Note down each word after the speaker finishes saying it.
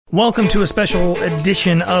Welcome to a special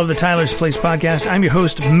edition of the Tyler's Place podcast. I'm your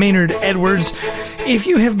host, Maynard Edwards. If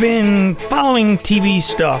you have been following TV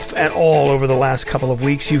stuff at all over the last couple of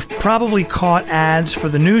weeks, you've probably caught ads for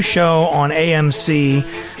the new show on AMC,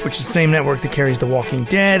 which is the same network that carries The Walking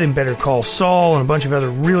Dead and Better Call Saul and a bunch of other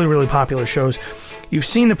really, really popular shows. You've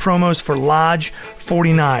seen the promos for Lodge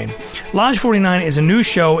 49. Lodge 49 is a new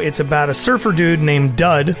show. It's about a surfer dude named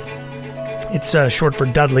Dud. It's short for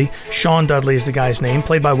Dudley. Sean Dudley is the guy's name,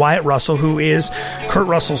 played by Wyatt Russell, who is Kurt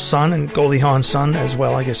Russell's son and Goldie Hawn's son as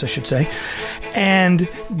well, I guess I should say. And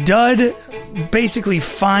Dud basically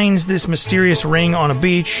finds this mysterious ring on a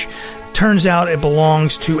beach. Turns out it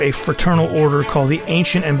belongs to a fraternal order called the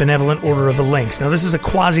Ancient and Benevolent Order of the Lynx. Now, this is a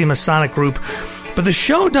quasi-Masonic group, but the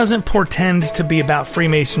show doesn't portend to be about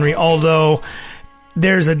Freemasonry, although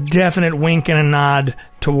there's a definite wink and a nod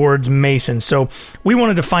towards Mason. So we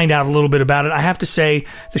wanted to find out a little bit about it. I have to say,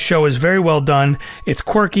 the show is very well done. It's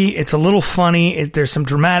quirky. It's a little funny. There's some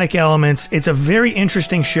dramatic elements. It's a very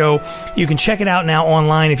interesting show. You can check it out now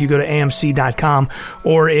online if you go to amc.com,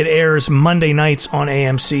 or it airs Monday nights on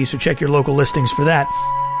AMC, so check your local listings for that.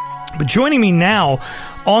 But joining me now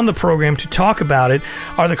on the program to talk about it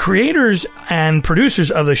are the creators and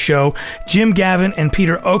producers of the show, Jim Gavin and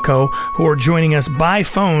Peter Ocko, who are joining us by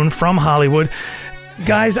phone from Hollywood.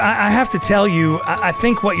 Guys, I have to tell you, I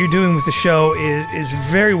think what you're doing with the show is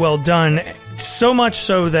very well done. So much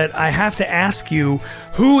so that I have to ask you,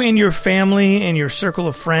 who in your family, in your circle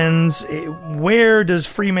of friends, where does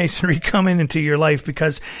Freemasonry come into your life?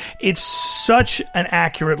 Because it's such an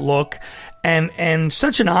accurate look and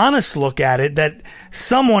such an honest look at it that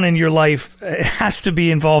someone in your life has to be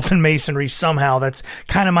involved in Masonry somehow. That's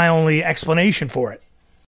kind of my only explanation for it.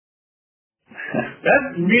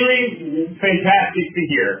 That's really fantastic to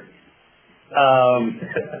hear.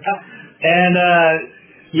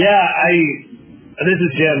 This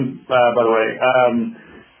is Jim, by the way.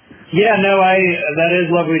 That is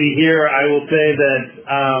lovely to hear. I will say that,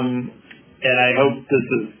 and I hope this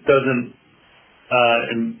doesn't,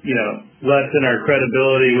 lessen our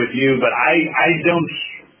credibility with you, but I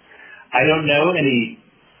don't know any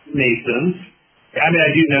Masons. I mean,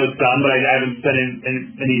 I do know some, but I haven't spent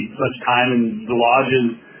any such time in the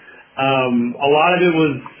lodges. A lot of it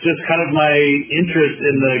was just kind of my interest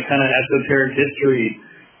in the kind of esoteric history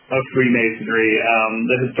of Freemasonry,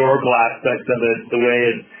 the historical aspects of it, the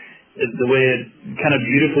way it kind of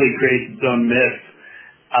beautifully creates its own myths.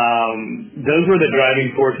 Those were the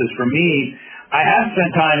driving forces for me. I have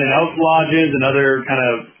spent time in elf lodges and other kind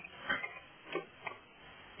of,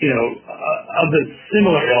 of the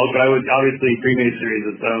similar ilk, but obviously Freemasonry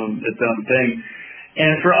is its own thing.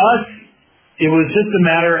 And for us, it was just a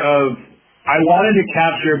matter of, I wanted to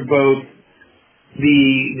capture both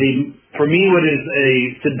for me, what is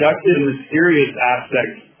a seductive, mysterious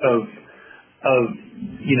aspect of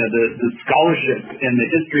the scholarship and the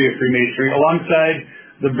history of Freemasonry, alongside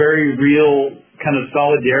the very real kind of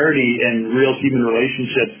solidarity and real human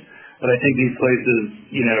relationships that I think these places,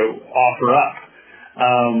 offer up.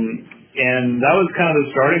 And that was kind of the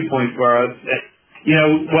starting point for us.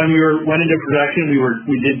 When we went into production, we were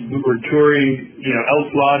touring, elf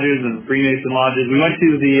lodges and Freemason lodges. We went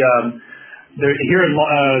to here in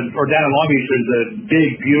or down in Long Beach. There's a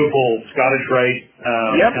big, beautiful Scottish Rite.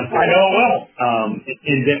 Temple. I know it well.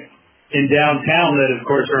 In downtown, that of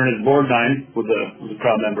course Ernest Borgnine was a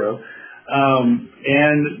proud member of.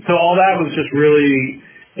 And so all that was just really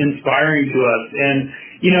inspiring to us. And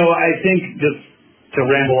I think, just to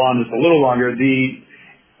ramble on just a little longer,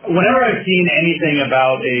 whenever I've seen anything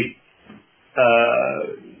about a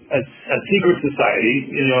secret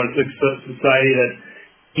society, a society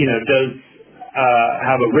that does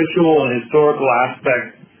have a ritual and historical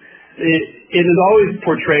aspect, it is always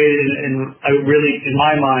portrayed in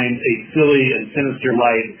my mind, a silly and sinister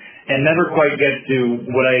light, and never quite gets to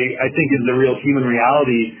what I think is the real human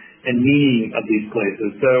reality and meaning of these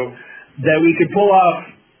places. So that we could pull off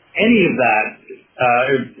any of that,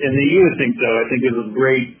 and that you would think so, I think is a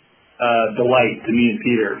great delight to me and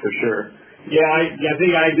Peter, for sure. Yeah, I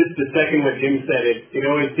think just to second what Jim said, it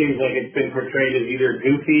always seems like it's been portrayed as either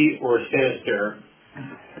goofy or sinister,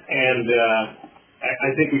 and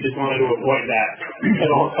I think we just wanted to avoid that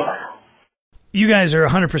at all times. You guys are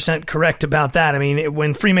 100% correct about that. I mean,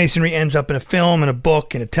 when Freemasonry ends up in a film, in a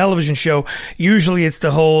book, in a television show, usually it's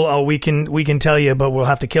the whole, we can tell you, but we'll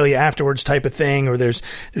have to kill you afterwards type of thing, or there's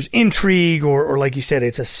intrigue, or like you said,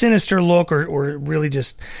 it's a sinister look, or really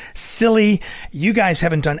just silly. You guys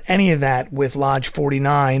haven't done any of that with Lodge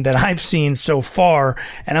 49 that I've seen so far,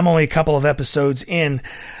 and I'm only a couple of episodes in.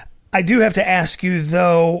 I do have to ask you,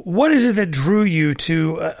 though, what is it that drew you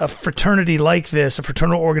to a fraternity like this, a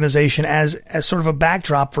fraternal organization, as sort of a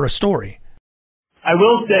backdrop for a story? I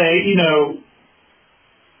will say,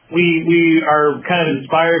 we are kind of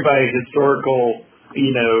inspired by historical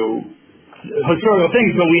things,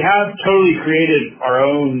 but we have totally created our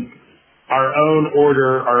own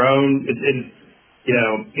order, our own. It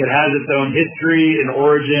has its own history and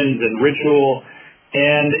origins and ritual,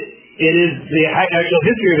 and it is the actual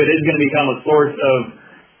history of it is going to become a source of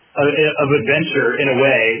adventure in a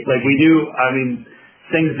way. Like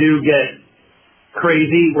things do get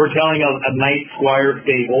crazy. We're telling a Knight Squire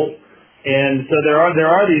fable, and so there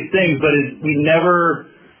are these things, but we never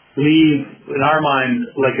leave in our mind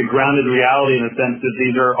like a grounded reality in the sense that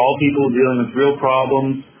these are all people dealing with real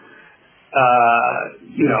problems.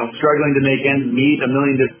 Struggling to make ends meet, a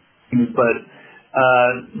million different things, but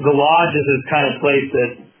the lodge is this kind of place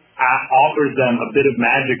that offers them a bit of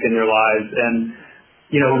magic in their lives, and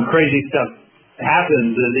when crazy stuff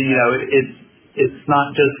happens, it's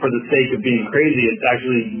not just for the sake of being crazy, it's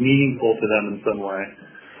actually meaningful to them in some way.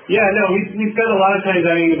 Yeah, no, we spend a lot of time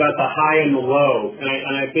talking about the high and the low,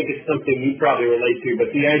 and I think it's something you probably relate to,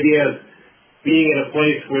 but the idea of being in a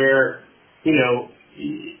place where,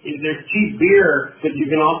 there's cheap beer, but you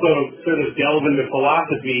can also sort of delve into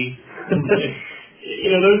philosophy.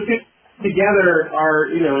 Those two together are,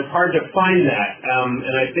 it's hard to find that.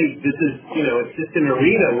 And I think this is, it's just an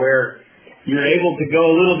arena where you're able to go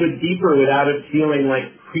a little bit deeper without it feeling like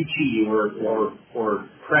preachy or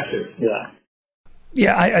precious. Yeah.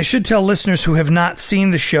 Yeah, I should tell listeners who have not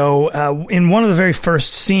seen the show, in one of the very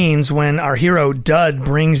first scenes when our hero Dud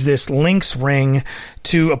brings this Lynx ring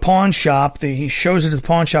to a pawn shop, he shows it to the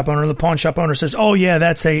pawn shop owner. The pawn shop owner says, "Oh yeah,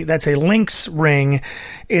 that's a Lynx ring.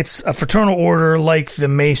 It's a fraternal order like the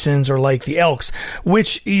Masons or like the Elks,"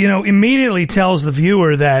 which, immediately tells the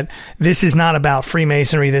viewer that this is not about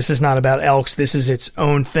Freemasonry. This is not about Elks. This is its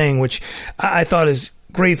own thing, which I thought is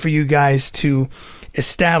great for you guys to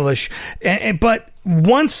establish. But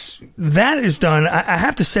once that is done, I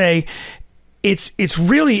have to say it's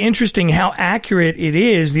really interesting how accurate it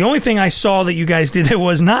is. The only thing I saw that you guys did that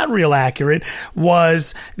was not real accurate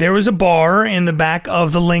was there was a bar in the back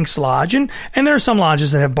of the Lynx Lodge, and there are some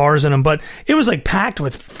lodges that have bars in them, but it was like packed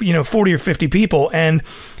with 40 or 50 people, and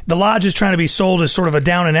the lodge is trying to be sold as sort of a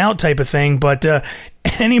down and out type of thing, but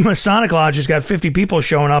any Masonic lodge who's got 50 people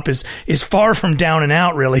showing up is far from down and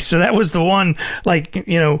out, really. So that was the one,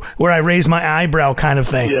 where I raised my eyebrow kind of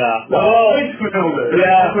thing. Yeah. Yeah.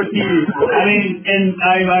 And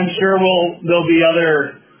I'm sure there'll be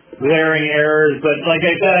other glaring errors, but like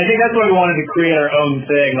I said, I think that's why we wanted to create our own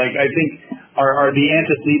thing. Like, I think the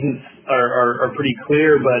antecedents are pretty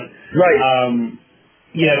clear, but right.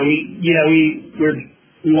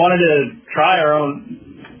 We wanted to try our own,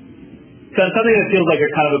 something that feels like a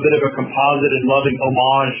kind of a bit of a composite and loving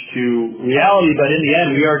homage to reality, but in the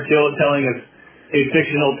end, we are still telling a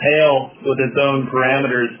fictional tale with its own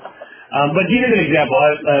parameters. But to give you an example,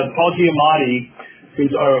 Paul Giamatti,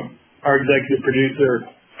 who's our executive producer,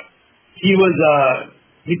 he told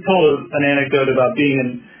an anecdote about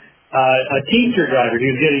being a Teamster driver. He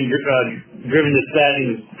was getting driven to set.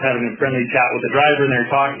 He was having a friendly chat with the driver, and they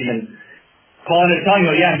were talking, and Paul ended up telling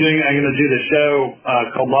him, I'm going to do this show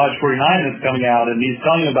called Lodge 49 that's coming out, and he's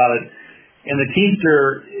telling him about it. And the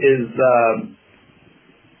Teamster is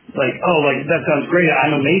that sounds great.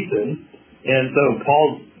 I'm a Mason. And so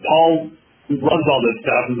Paul loves all this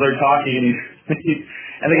stuff, and they're talking, and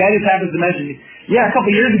and the guy just happens to mention, a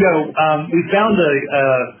couple of years ago, we found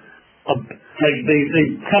they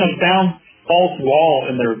kind of found false wall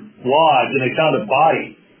in their lodge, and they found a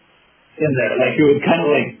body in there, like it was kind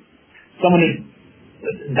of like someone had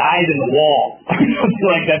died in the wall or something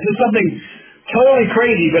like that. Just something totally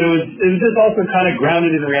crazy, but it was just also kind of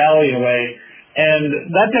grounded in reality in a way.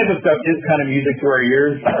 And that type of stuff is kind of music to our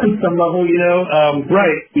ears on some level,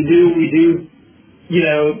 Right. We do,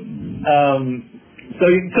 so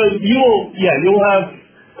you'll have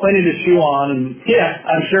plenty to chew on, and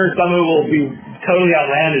I'm sure some of it will be totally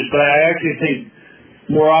outlandish, but I actually think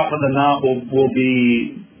more often than not will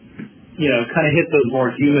be, kind of hit those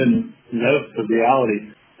more human notes of reality.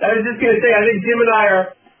 I was just going to say, I think Jim and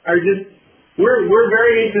I are just, we're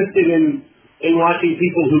very interested in watching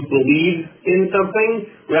people who believe in something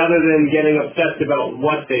rather than getting obsessed about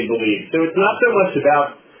what they believe. So it's not so much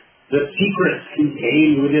about the secrets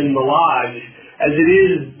contained within the lodge as it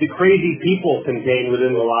is the crazy people contained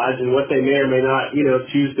within the lodge and what they may or may not,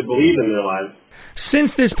 choose to believe in their lives.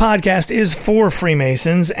 Since this podcast is for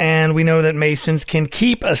Freemasons, and we know that Masons can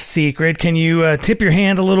keep a secret, can you tip your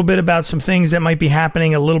hand a little bit about some things that might be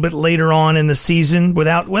happening a little bit later on in the season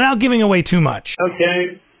without giving away too much?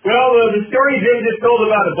 Okay. Well, the story Jim just told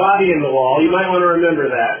about a body in the wall, you might want to remember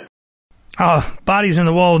that. Oh, bodies in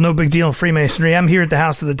the wall, no big deal in Freemasonry. I'm here at the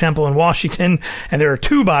House of the Temple in Washington, and there are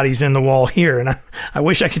 2 bodies in the wall here. And I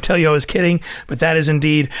wish I could tell you I was kidding, but that is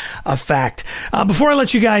indeed a fact. Before I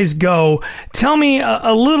let you guys go, tell me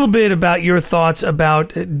a little bit about your thoughts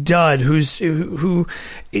about Dud, who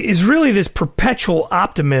is really this perpetual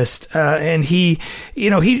optimist, and he's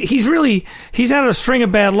had a string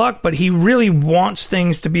of bad luck, but he really wants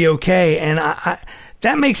things to be okay, and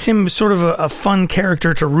that makes him sort of a fun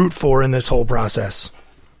character to root for in this whole process.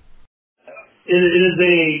 It is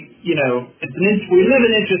we live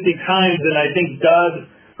in interesting times, and I think Dud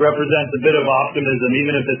represents a bit of optimism,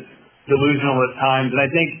 even if it's delusional at times. And I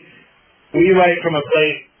think we write from a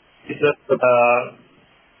place of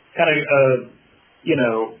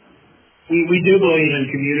we do believe in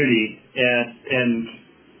community and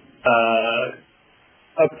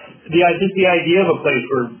the idea of a place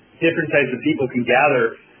where different types of people can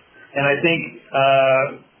gather, and I think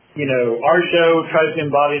our show tries to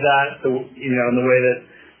embody that, in the way that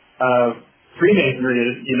Freemasonry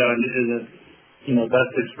is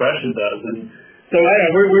best expression does. And so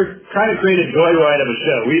we're trying to create a joyride of a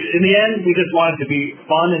show. In the end, we just want it to be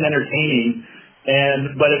fun and entertaining,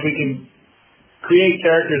 but if we can create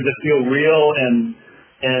characters that feel real and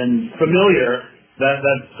familiar, that's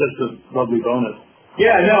just a lovely bonus.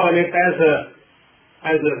 Yeah, no, I mean, as a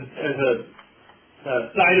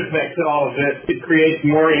side effect to all of this, it creates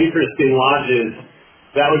more interest in lodges.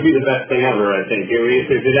 That would be the best thing ever, I think. If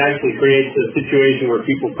it actually creates a situation where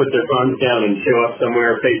people put their phones down and show up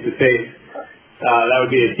somewhere face to face, that would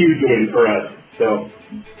be a huge win for us. So.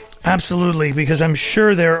 Absolutely, because I'm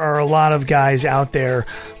sure there are a lot of guys out there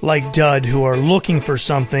like Dud who are looking for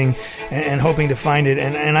something and hoping to find it.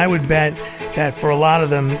 And I would bet that for a lot of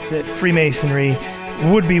them, that Freemasonry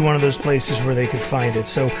would be one of those places where they could find it.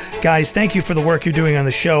 So, guys, thank you for the work you're doing on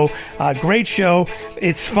the show. Great show.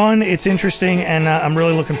 It's fun. It's interesting. And I'm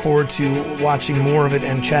really looking forward to watching more of it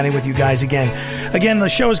and chatting with you guys again. Again, the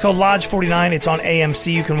show is called Lodge 49. It's on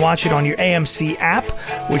AMC. You can watch it on your AMC app,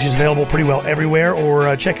 which is available pretty well everywhere,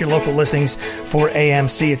 or check your local listings for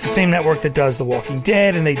AMC. It's the same network that does The Walking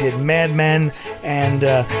Dead, and they did Mad Men, and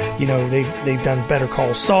they've done Better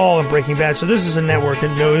Call Saul and Breaking Bad. So this is a network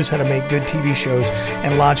that knows how to make good TV shows,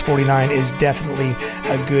 and Lodge 49 is definitely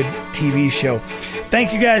a good TV show.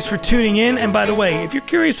 Thank you guys for tuning in. And by the way, if you're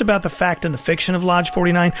curious about the fact and the fiction of Lodge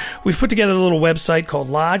 49, we've put together a little website called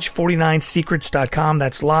Lodge49secrets.com.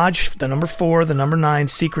 That's Lodge, the number 4, the number 9,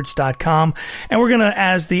 secrets.com. And we're going to,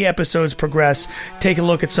 as the episodes progress, take a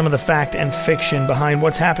look at some of the fact and fiction behind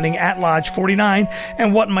what's happening at Lodge 49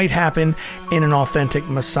 and what might happen in an authentic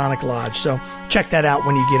Masonic lodge. So check that out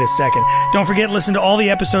when you get a second. Don't forget, listen to all the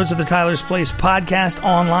episodes of the Tyler's Place podcast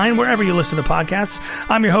online, wherever you listen to podcasts.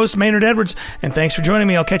 I'm your host, Maynard Edwards, and thanks for joining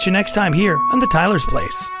me. I'll catch you next time here on the Tyler's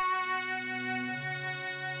Place.